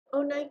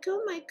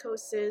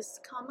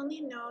Onychomycosis,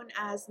 commonly known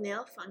as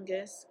nail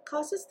fungus,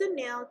 causes the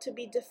nail to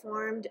be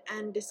deformed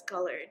and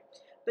discolored.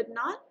 But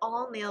not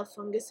all nail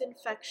fungus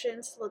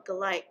infections look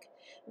alike.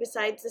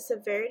 Besides the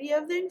severity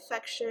of the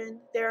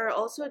infection, there are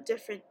also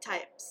different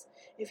types.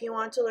 If you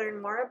want to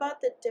learn more about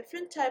the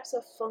different types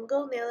of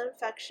fungal nail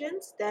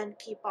infections, then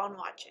keep on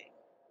watching.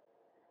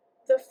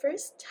 The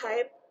first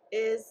type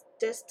is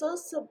distal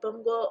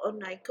subungual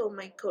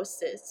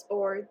onychomycosis,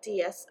 or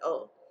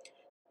DSO.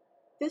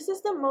 This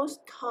is the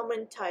most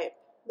common type.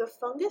 The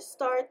fungus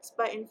starts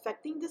by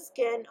infecting the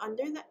skin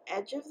under the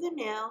edge of the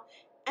nail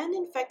and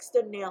infects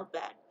the nail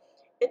bed.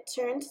 It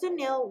turns the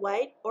nail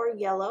white or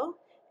yellow,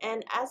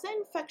 and as the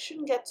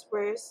infection gets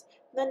worse,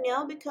 the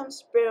nail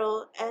becomes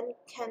brittle and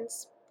can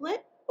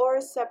split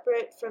or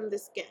separate from the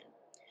skin.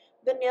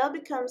 The nail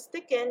becomes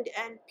thickened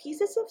and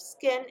pieces of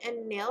skin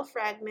and nail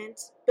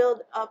fragments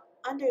build up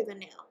under the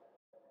nail.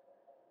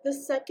 The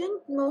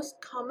second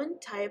most common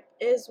type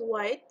is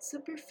white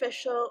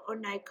superficial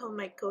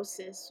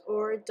onychomycosis,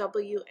 or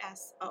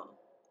WSO.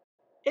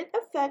 It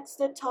affects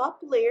the top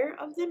layer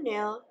of the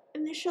nail,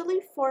 initially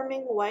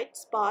forming white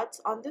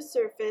spots on the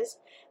surface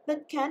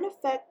that can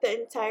affect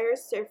the entire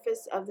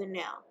surface of the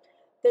nail.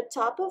 The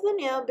top of the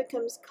nail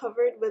becomes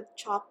covered with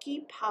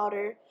chalky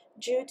powder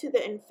due to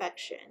the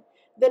infection.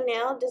 The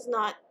nail does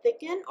not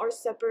thicken or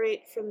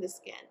separate from the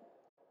skin.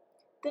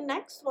 The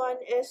next one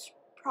is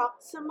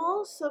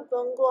proximal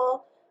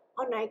subungual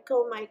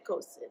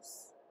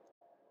onychomycosis.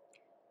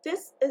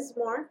 This is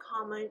more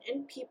common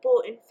in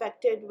people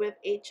infected with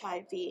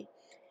HIV.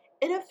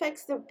 It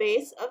affects the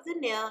base of the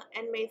nail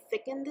and may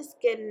thicken the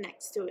skin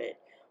next to it,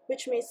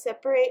 which may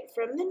separate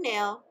from the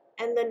nail,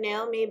 and the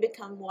nail may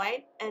become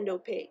white and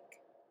opaque.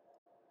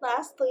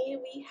 Lastly,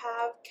 we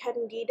have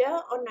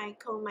Candida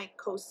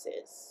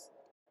onychomycosis.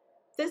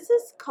 This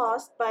is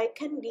caused by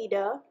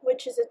Candida,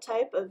 which is a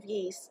type of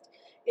yeast.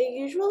 It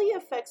usually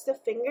affects the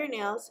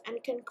fingernails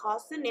and can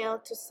cause the nail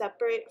to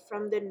separate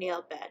from the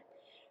nail bed.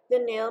 The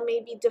nail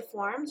may be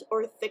deformed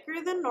or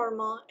thicker than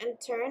normal and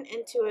turn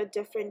into a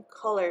different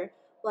color,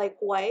 like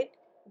white,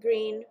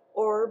 green,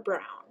 or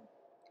brown.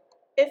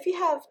 If you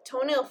have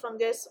toenail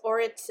fungus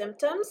or its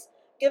symptoms,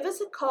 give us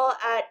a call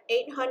at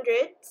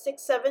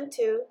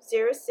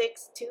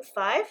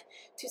 800-672-0625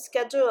 to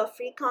schedule a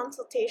free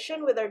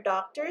consultation with our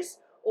doctors,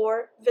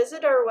 or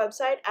visit our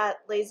website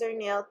at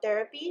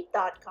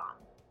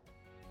lasernailtherapy.com.